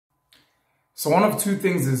So one of two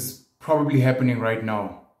things is probably happening right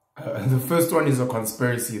now. The first one is a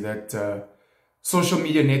conspiracy that social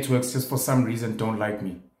media networks just for some reason don't like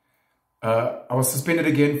me. I was suspended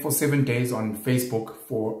again for 7 days on Facebook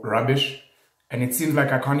for rubbish, and it seems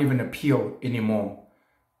like I can't even appeal anymore.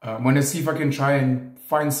 I'm going to see if I can try and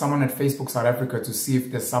find someone at Facebook South Africa to see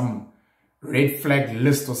if there's some red flag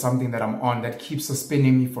list or something that I'm on that keeps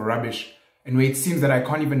suspending me for rubbish, and where it seems that I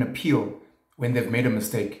can't even appeal when they've made a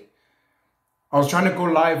mistake. I was trying to go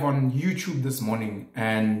live on YouTube this morning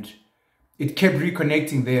and it kept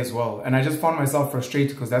reconnecting there as well. And I just found myself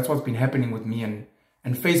frustrated because that's what's been happening with me and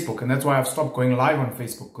Facebook. And that's why I've stopped going live on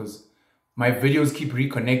Facebook, because my videos keep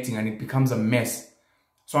reconnecting and it becomes a mess.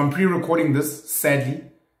 So I'm pre-recording this, sadly,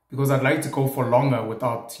 because I'd like to go for longer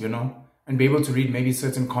without, and be able to read maybe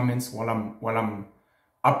certain comments while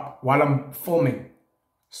I'm filming,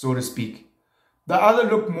 so to speak. The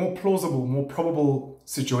other more plausible, more probable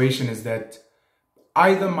situation is that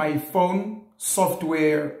either my phone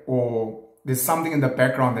software or there's something in the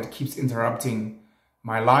background that keeps interrupting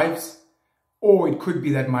my lives, or it could be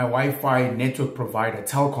that my Wi-Fi network provider,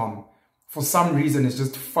 Telkom, for some reason is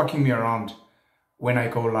just fucking me around when I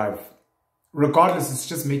go live. Regardless, it's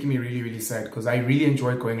just making me really, really sad because I really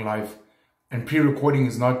enjoy going live, and pre-recording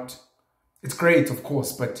is not, it's great, of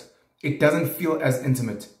course, but it doesn't feel as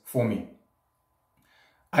intimate for me.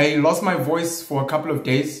 I lost my voice for a couple of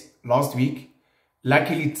days last week.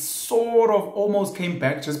 Luckily, it sort of almost came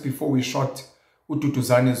back just before we shot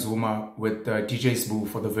Ututuzane Zuma with DJ Sbu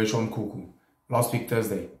for the virtual Mkhukhu last week,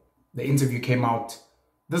 Thursday. The interview came out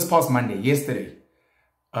this past Monday, yesterday.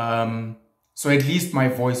 So at least my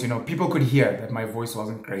voice, people could hear that my voice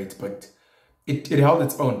wasn't great, but it held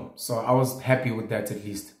its own. So I was happy with that at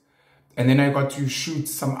least. And then I got to shoot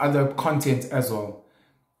some other content as well,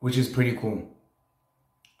 which is pretty cool.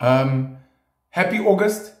 Happy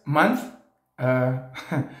August month.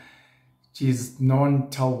 Geez, no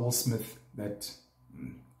one tell Will Smith that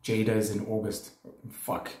Jada is in August.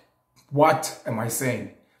 Fuck. What am I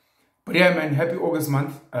saying? But yeah, man, happy August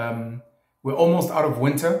month. We're almost out of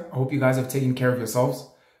winter. I hope you guys have taken care of yourselves.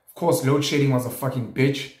 Of course, load shedding was a fucking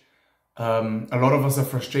bitch. A lot of us are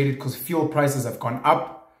frustrated because fuel prices have gone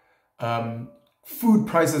up. Food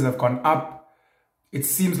prices have gone up. It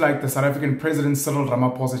seems like the South African president, Cyril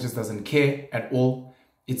Ramaphosa, just doesn't care at all.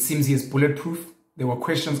 It seems he is bulletproof. There were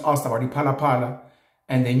questions asked about Ipala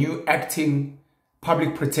and the new acting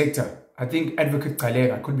public protector. I think Advocate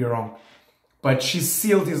Kalega, I could be wrong. But she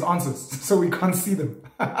sealed his answers, so we can't see them.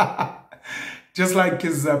 Just like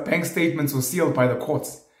his bank statements were sealed by the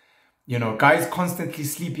courts. Guys constantly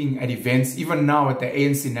sleeping at events, even now at the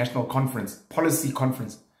ANC National Conference, Policy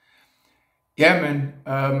Conference. Yeah,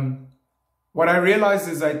 man. What I realized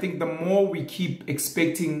is I think the more we keep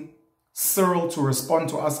expecting Cyril to respond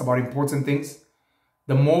to us about important things,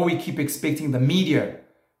 the more we keep expecting the media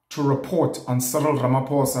to report on Cyril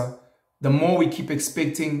Ramaphosa, the more we keep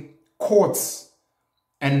expecting courts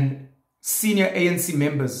and senior ANC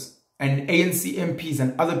members and ANC MPs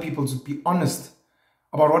and other people to be honest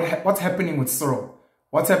about what's happening with Cyril,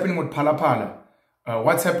 what's happening with Phala,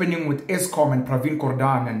 what's happening with Eskom and Pravin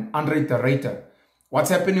Gordhan and Andre de Ruyter, what's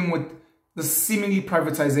happening with the seemingly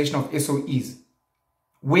privatization of SOEs.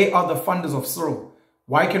 Where are the funders of Cyril?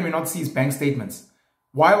 Why can we not see his bank statements?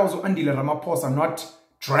 Why was Andile Ramaphosa not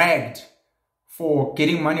dragged for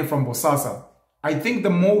getting money from Bosasa? I think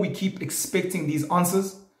the more we keep expecting these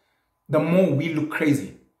answers, the more we look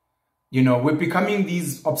crazy. We're becoming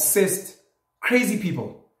these obsessed, crazy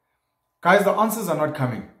people. Guys, the answers are not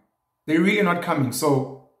coming. They're really not coming.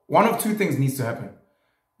 So one of two things needs to happen.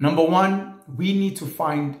 Number one, we need to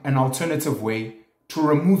find an alternative way to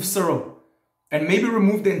remove Cyril. And maybe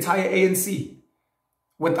remove the entire ANC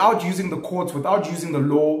without using the courts, without using the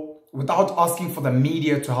law, without asking for the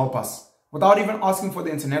media to help us, without even asking for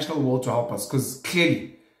the international world to help us, because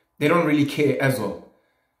clearly they don't really care as well.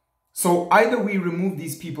 So either we remove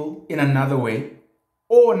these people in another way,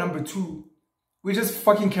 or number two, we just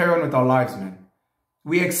fucking carry on with our lives, man.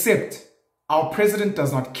 We accept our president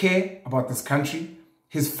does not care about this country.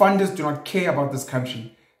 His funders do not care about this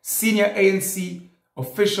country. Senior ANC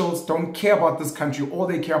officials don't care about this country. All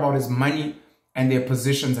they care about is money and their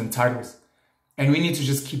positions and titles. And we need to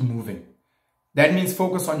just keep moving. That means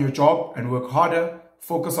focus on your job and work harder.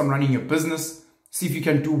 Focus on running your business. See if you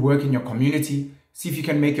can do work in your community. See if you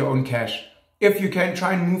can make your own cash. If you can,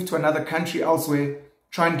 try and move to another country elsewhere.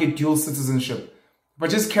 Try and get dual citizenship. But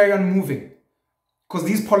just carry on moving. Because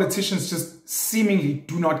these politicians just seemingly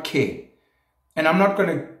do not care. And I'm not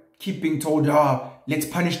going to keep being told, let's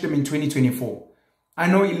punish them in 2024. I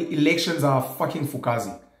know elections are fucking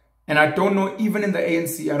fugazi. And I don't know, even in the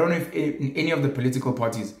ANC, I don't know if in any of the political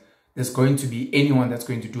parties, there's going to be anyone that's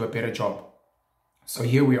going to do a better job. So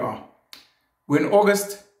here we are. We're in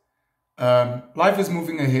August. Life is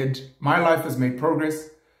moving ahead. My life has made progress.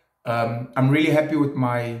 I'm really happy with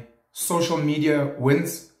my social media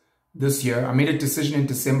wins this year. I made a decision in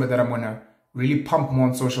December that I'm going to really pump more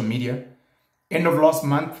on social media. End of last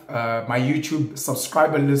month, my YouTube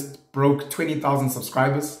subscriber list broke 20,000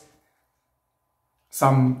 subscribers. So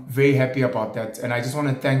I'm very happy about that. And I just want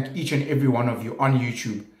to thank each and every one of you on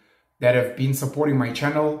YouTube that have been supporting my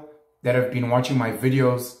channel, that have been watching my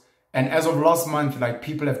videos. And as of last month, like,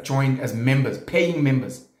 people have joined as members, paying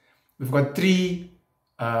members. We've got 3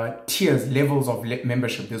 tiers, levels of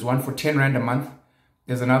membership. There's one for 10 Rand a month.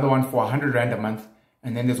 There's another one for 100 Rand a month.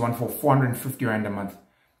 And then there's one for 450 Rand a month.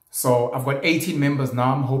 So I've got 18 members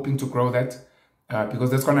now. I'm hoping to grow that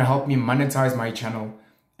because that's going to help me monetize my channel.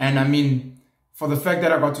 And I mean, for the fact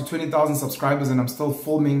that I got to 20,000 subscribers and I'm still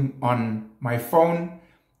filming on my phone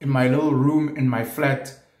in my little room in my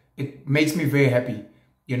flat, it makes me very happy,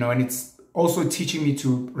 you know, and it's also teaching me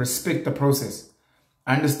to respect the process.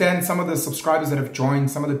 I understand some of the subscribers that have joined,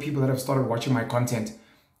 some of the people that have started watching my content.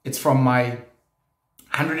 It's from my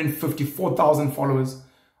 154,000 followers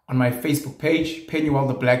on my Facebook page, Penuel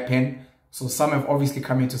the Black Pen. So some have obviously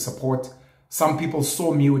come in to support. Some people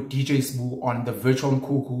saw me with DJ Sbu on the virtual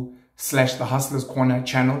Mkhukhu / the Hustlers Corner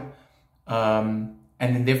channel. And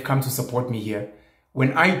then they've come to support me here.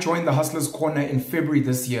 When I joined the Hustlers Corner in February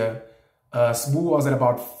this year, Sbu was at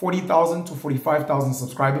about 40,000 to 45,000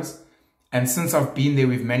 subscribers. And since I've been there,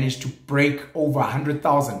 we've managed to break over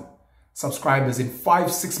 100,000 subscribers in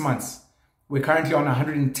 5-6 months. We're currently on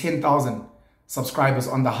 110,000 subscribers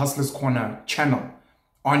on the Hustlers Corner channel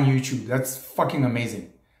on YouTube. That's fucking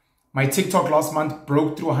amazing. My TikTok last month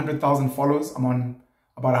broke through 100,000 followers. I'm on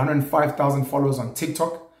about 105,000 followers on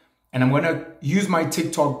TikTok. And I'm going to use my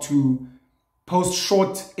TikTok to post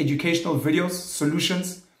short educational videos,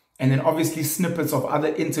 solutions, and then obviously snippets of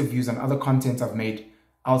other interviews and other content I've made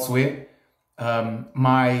elsewhere.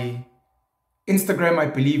 My Instagram, I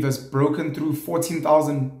believe, has broken through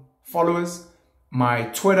 14,000 followers. My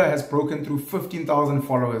Twitter has broken through 15,000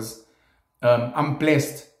 followers. I'm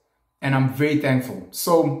blessed and I'm very thankful.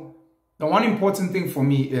 So the one important thing for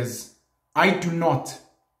me is I do not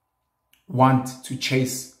want to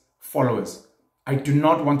chase followers. I do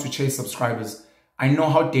not want to chase subscribers. I know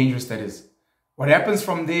how dangerous that is. What happens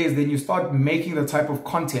from there is then you start making the type of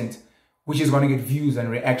content which is going to get views and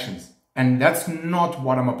reactions. And that's not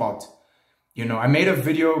what I'm about. You know, I made a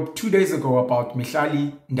video 2 days ago about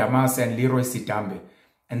Mihlali Ndamase and Leroy Sitambe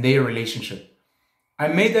and their relationship. I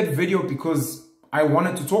made that video because I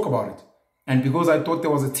wanted to talk about it. And because I thought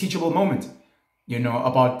there was a teachable moment, you know,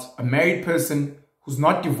 about a married person who's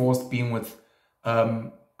not divorced being with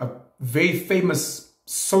a very famous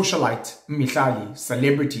socialite, Mihlali,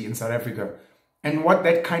 celebrity in South Africa, and what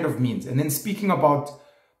that kind of means. And then speaking about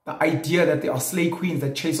the idea that there are slay queens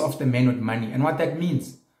that chase after men with money and what that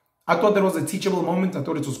means. I thought that was a teachable moment. I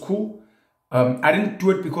thought it was cool. I didn't do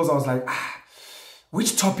it because I was like,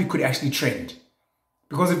 which topic could actually trend?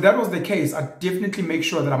 Because if that was the case, I'd definitely make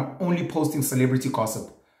sure that I'm only posting celebrity gossip.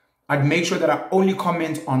 I'd make sure that I only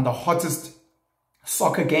comment on the hottest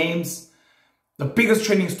soccer games, the biggest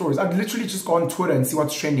trending stories. I'd literally just go on Twitter and see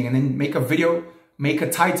what's trending and then make a video, make a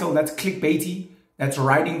title that's clickbaity, that's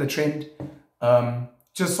riding the trend,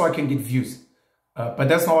 just so I can get views. But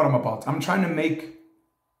that's not what I'm about. I'm trying to make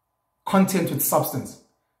content with substance,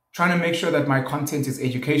 trying to make sure that my content is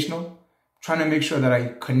educational, trying to make sure that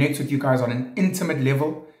I connect with you guys on an intimate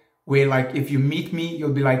level where, like, if you meet me,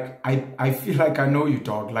 you'll be like, I feel like I know you,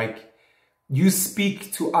 dog. Like, you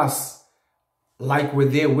speak to us like we're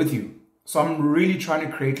there with you. So I'm really trying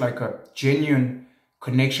to create like a genuine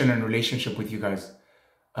connection and relationship with you guys.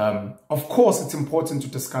 Of course, it's important to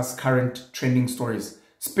discuss current trending stories,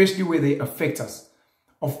 especially where they affect us.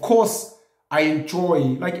 Of course, I enjoy,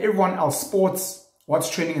 like everyone else, sports, what's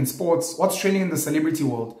trending in sports, what's trending in the celebrity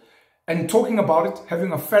world, and talking about it,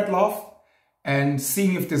 having a fat laugh, and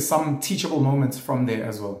seeing if there's some teachable moments from there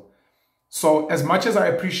as well. So as much as I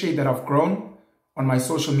appreciate that I've grown on my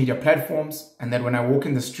social media platforms, and that when I walk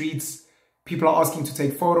in the streets, people are asking to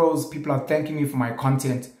take photos, people are thanking me for my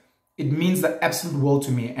content, it means the absolute world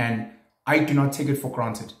to me, and I do not take it for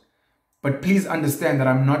granted. But please understand that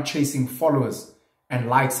I'm not chasing followers and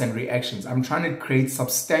likes and reactions. I'm trying to create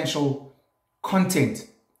substantial content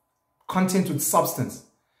with substance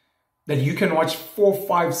that you can watch 4,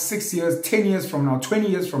 5, 6 years, 10 years from now, 20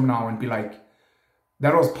 years from now and be like,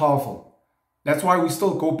 that was powerful. That's why we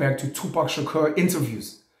still go back to Tupac Shakur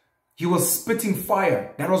interviews. He was spitting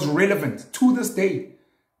fire that was relevant to this day.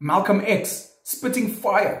 Malcolm X, spitting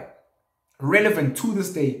fire, relevant to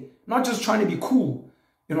this day, not just trying to be cool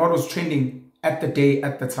in what was trending at the day,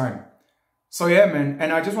 at the time. So yeah, man,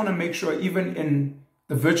 and I just want to make sure, even in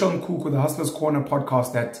the virtual Mkhukhu, the Hustlers Corner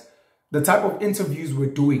podcast, that the type of interviews we're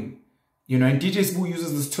doing, you know, and DJ Sbu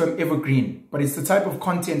uses this term evergreen, but it's the type of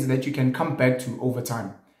content that you can come back to over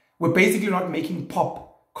time. We're basically not making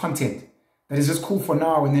pop content that is just cool for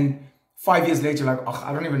now, and then 5 years later, like, oh,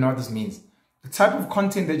 I don't even know what this means. The type of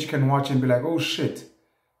content that you can watch and be like, oh shit,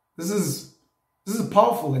 this is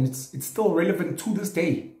powerful, and it's still relevant to this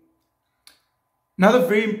day. Another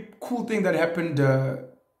very cool thing that happened,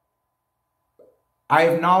 I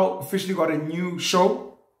have now officially got a new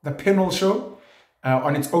show, the Penuel show,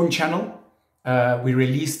 on its own channel. We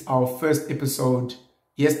released our first episode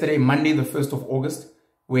yesterday, Monday, the 1st of August,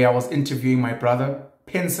 where I was interviewing my brother,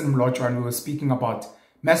 Penson Mlocho, and we were speaking about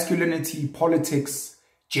masculinity, politics,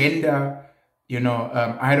 gender. You know,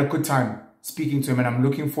 I had a good time speaking to him, and I'm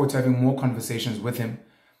looking forward to having more conversations with him.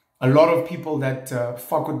 A lot of people that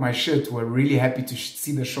fuck with my shit were really happy to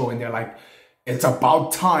see the show, and they're like, it's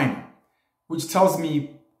about time, which tells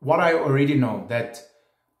me what I already know, that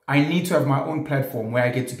I need to have my own platform where I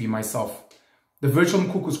get to be myself. The virtual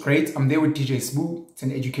Mkhukhu is great. I'm there with DJ Sbu. It's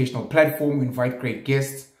an educational platform. We invite great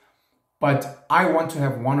guests. But I want to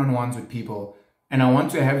have one-on-ones with people, and I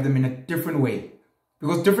want to have them in a different way,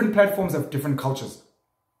 because different platforms have different cultures.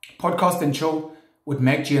 Podcast and Chill with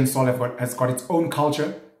Mkhukhu and Sol has got its own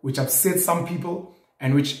culture, which upsets some people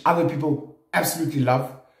and which other people absolutely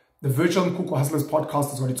love. The virtual Mkhukhu Hustlers podcast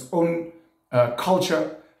has got its own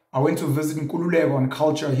culture. I went to visit Nkululeko on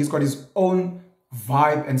culture. He's got his own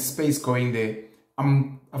vibe and space going there.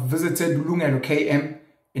 I've visited Lungelo KM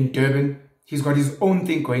in Durban. He's got his own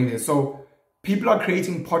thing going there. So people are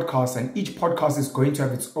creating podcasts, and each podcast is going to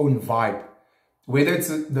have its own vibe. Whether it's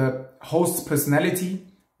the host's personality,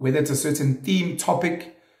 whether it's a certain theme,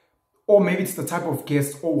 topic, or maybe it's the type of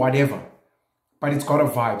guest or whatever. But it's got a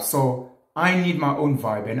vibe. So I need my own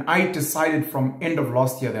vibe. And I decided from end of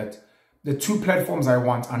last year that the two platforms I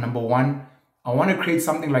want are, number one, I want to create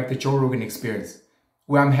something like the Joe Rogan Experience,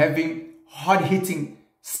 where I'm having hard-hitting,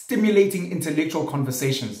 stimulating intellectual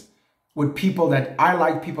conversations with people that I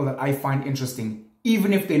like, people that I find interesting,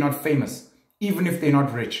 even if they're not famous, even if they're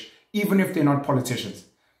not rich, even if they're not politicians.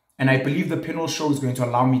 And I believe the Penuel show is going to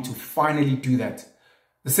allow me to finally do that.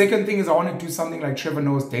 The second thing is I want to do something like Trevor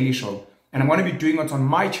Noah's Daily Show. And I'm going to be doing it on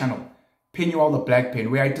my channel, Penuel the Black Pen,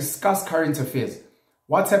 where I discuss current affairs.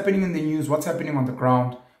 What's happening in the news, what's happening on the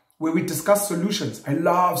ground, where we discuss solutions. I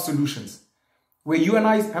love solutions. Where you and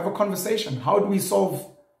I have a conversation. How do we solve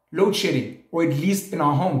load shedding, or at least in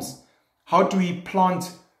our homes? How do we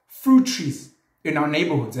plant fruit trees in our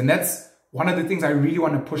neighborhoods? And that's one of the things I really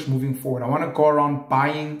want to push moving forward. I want to go around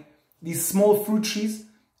buying these small fruit trees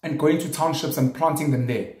and going to townships and planting them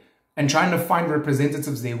there, and trying to find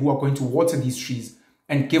representatives there who are going to water these trees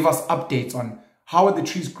and give us updates on how are the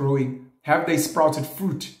trees growing, have they sprouted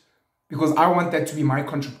fruit? Because I want that to be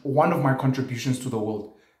one of my contributions to the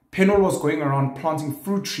world. Penuel was going around planting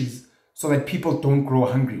fruit trees so that people don't go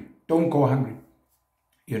hungry.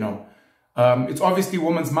 You know, it's obviously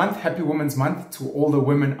Women's Month. Happy Women's Month to all the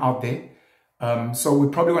women out there. So we're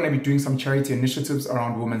probably going to be doing some charity initiatives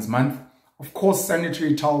around Women's Month. Of course,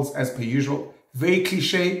 sanitary towels as per usual. Very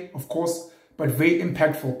cliche, of course, but very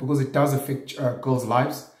impactful because it does affect girls'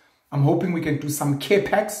 lives. I'm hoping we can do some care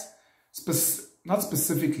packs. Not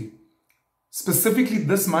specifically. Specifically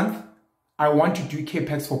this month, I want to do care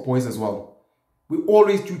packs for boys as well. We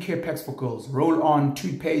always do care packs for girls. Roll on,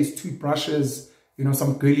 toothpaste, toothbrushes, you know,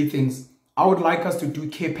 some girly things. I would like us to do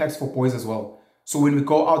care packs for boys as well. So when we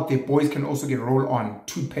go out there, boys can also get roll on,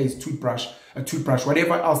 toothpaste, a toothbrush,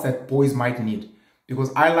 whatever else that boys might need.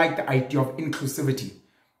 Because I like the idea of inclusivity.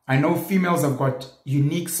 I know females have got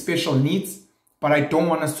unique special needs, but I don't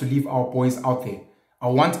want us to leave our boys out there. I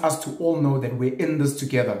want us to all know that we're in this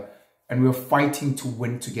together and we're fighting to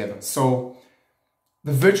win together. So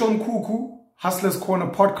the virtual Mkhukhu Hustlers Corner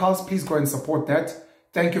podcast, please go and support that.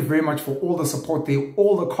 Thank you very much for all the support there,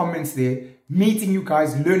 all the comments there, meeting you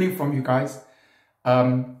guys, learning from you guys.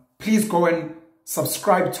 Please go and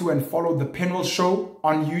subscribe to and follow the Penuel show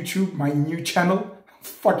on YouTube, my new channel. I'm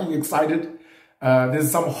fucking excited.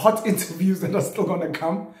 There's some hot interviews that are still going to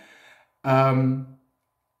come.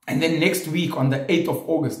 And then next week on the 8th of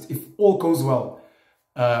August, if all goes well,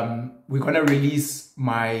 we're going to release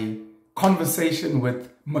my conversation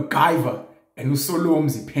with MacGyver and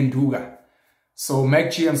Usolomzi Penduga. So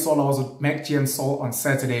Mkhukhu and Sol, I was with Mkhukhu and Sol on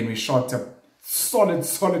Saturday, and we shot a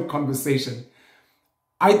solid conversation.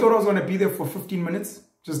 I thought I was going to be there for 15 minutes,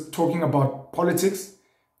 just talking about politics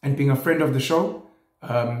and being a friend of the show.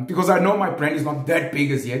 because I know my brand is not that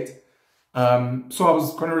big as yet. So I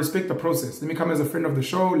was going to respect the process. Let me come as a friend of the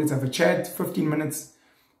show. Let's have a chat, 15 minutes.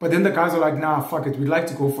 But then the guys are like, nah, fuck it. We'd like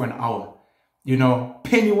to go for an hour. You know,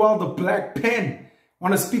 Penuel, the black pen.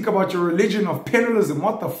 Want to speak about your religion of Penuelism.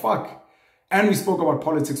 What the fuck? And we spoke about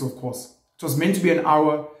politics, of course. It was meant to be an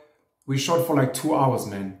hour. We shot for like 2 hours,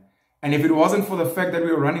 man. And if it wasn't for the fact that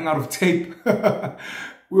we were running out of tape,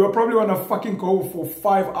 we were probably going to fucking go for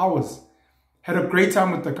 5 hours. Had a great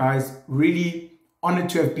time with the guys. Really honored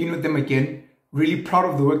to have been with them again. Really proud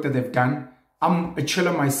of the work that they've done. I'm a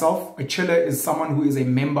chiller myself. A chiller is someone who is a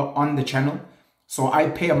member on the channel. So I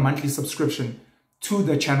pay a monthly subscription to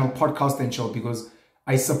the channel Podcast and Chill because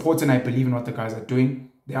I support and I believe in what the guys are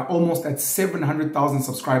doing. They are almost at 700,000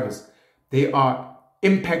 subscribers. They are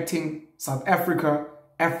impacting South Africa,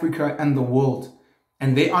 Africa, and the world.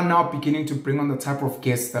 And they are now beginning to bring on the type of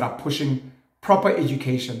guests that are pushing proper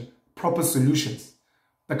education, proper solutions.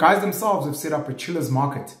 The guys themselves have set up a chillers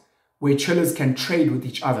market where chillers can trade with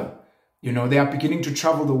each other. You know, they are beginning to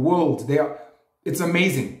travel the world. It's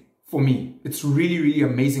amazing for me. It's really, really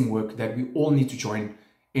amazing work that we all need to join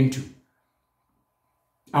into.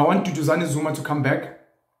 I want Duduzane Zuma to come back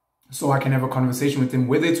so I can have a conversation with him,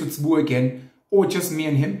 whether it's with Sbu again or just me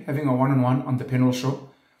and him having a one-on-one on the Penuel show.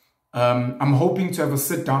 I'm hoping to have a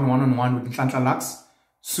sit-down one-on-one with Nhlanhla Lux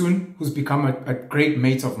soon, who's become a great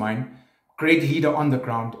mate of mine, great leader on the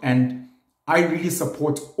ground. And I really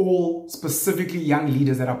support all specifically young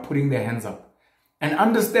leaders that are putting their hands up. And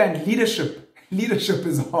understand, leadership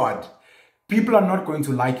is hard. People are not going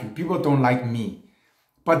to like you. People don't like me.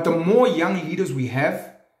 But the more young leaders we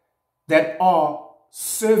have that are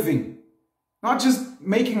serving, not just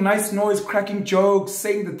making nice noise, cracking jokes,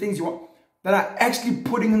 saying the things you want, that are actually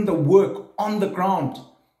putting in the work on the ground,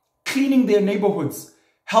 cleaning their neighborhoods,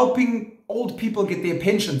 helping old people get their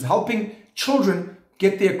pensions, helping children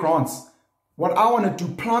get their grants. What I want to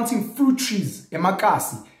do, planting fruit trees,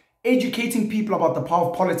 emakasi, educating people about the power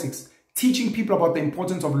of politics, teaching people about the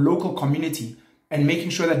importance of local community and making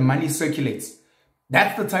sure that money circulates.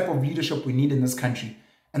 That's the type of leadership we need in this country.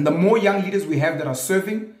 And the more young leaders we have that are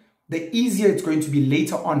serving, the easier it's going to be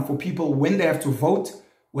later on for people when they have to vote,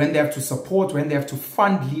 when they have to support, when they have to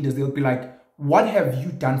fund leaders. They'll be like, what have you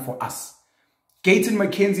done for us? Gayton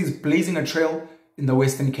McKenzie is blazing a trail in the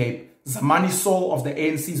Western Cape. Zamani Sol of the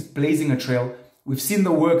ANC is blazing a trail. We've seen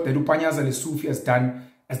the work that Upanyaza Lesufi has done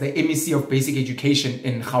as the MEC of Basic Education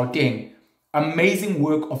in Gauteng. Amazing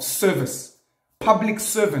work of service. Public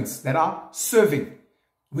servants that are serving.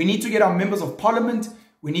 We need to get our members of parliament.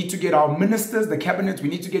 We need to get our ministers, the cabinet. We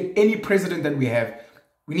need to get any president that we have.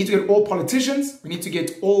 We need to get all politicians. We need to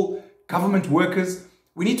get all government workers.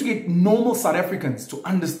 We need to get normal South Africans to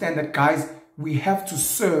understand that, guys, we have to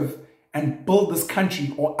serve and build this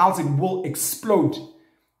country or else it will explode.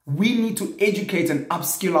 We need to educate and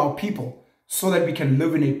upskill our people so that we can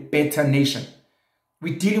live in a better nation.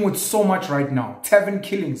 We're dealing with so much right now. Tavern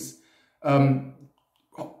killings.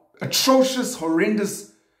 Atrocious,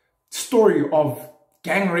 horrendous story of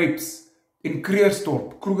gang rapes in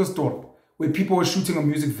Krugersdorp, where people were shooting a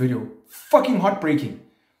music video. Fucking heartbreaking.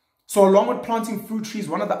 So along with planting fruit trees,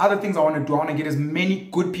 one of the other things I want to do, I want to get as many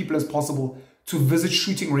good people as possible to visit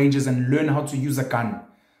shooting ranges and learn how to use a gun.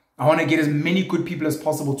 I want to get as many good people as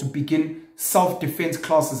possible to begin self-defense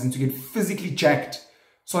classes and to get physically jacked.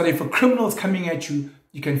 So that if a criminal is coming at you,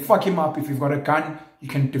 you can fuck him up. If you've got a gun, you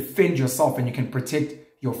can defend yourself and you can protect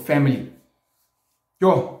your family.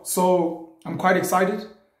 So I'm quite excited.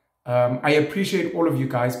 I appreciate all of you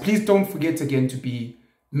guys. Please don't forget again to be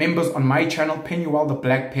members on my channel, Penuel the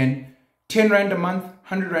Black Pen. 10 Rand a month,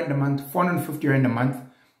 100 Rand a month, 450 Rand a month.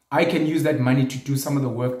 I can use that money to do some of the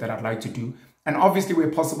work that I'd like to do. And obviously, where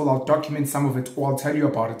possible, I'll document some of it or I'll tell you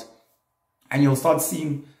about it. And you'll start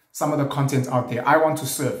seeing some of the content out there. I want to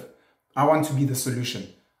serve. I want to be the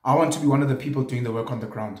solution. I want to be one of the people doing the work on the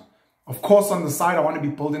ground. Of course, on the side, I want to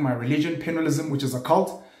be building my religion, Penuelism, which is a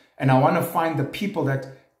cult. And I want to find the people that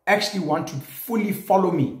actually want to fully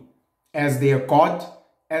follow me as their God,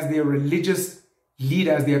 as their religious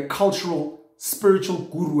leader, as their cultural, spiritual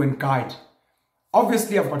guru and guide.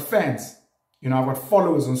 Obviously, I've got fans. You know, I've got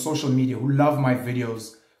followers on social media who love my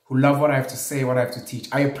videos, who love what I have to say, what I have to teach.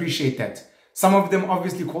 I appreciate that. Some of them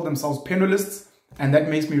obviously call themselves Penuelists, and that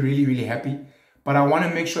makes me really, really happy. But I want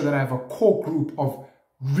to make sure that I have a core group of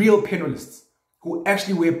real Penuelists who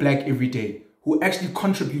actually wear black every day, who actually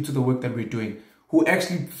contribute to the work that we're doing, who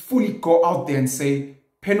actually fully go out there and say,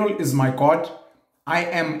 Penuel is my God. I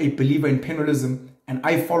am a believer in Penuelism, and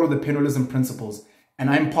I follow the Penuelism principles. And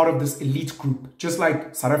I'm part of this elite group, just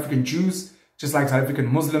like South African Jews, just like South African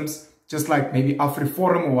Muslims, just like maybe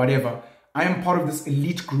AfriForum or whatever. I am part of this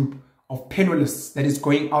elite group of Penuelists that is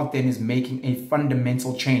going out there and is making a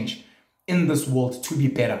fundamental change in this world to be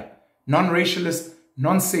better. Non-racialist,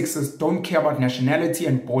 non-sexist, don't care about nationality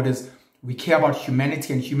and borders. We care about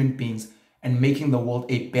humanity and human beings and making the world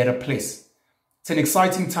a better place. It's an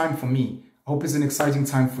exciting time for me. I hope it's an exciting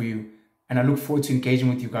time for you. And I look forward to engaging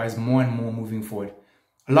with you guys more and more moving forward.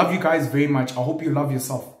 I love you guys very much. I hope you love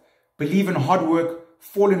yourself. Believe in hard work.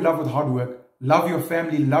 Fall in love with hard work. Love your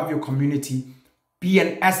family. Love your community. Be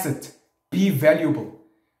an asset. Be valuable.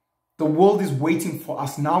 The world is waiting for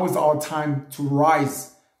us. Now is our time to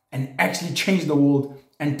rise and actually change the world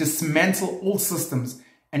and dismantle old systems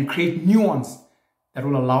and create new ones that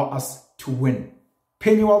will allow us to win.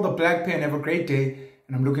 Penuel the Black Pen, have a great day.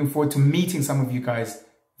 And I'm looking forward to meeting some of you guys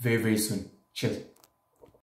very, very soon. Cheers.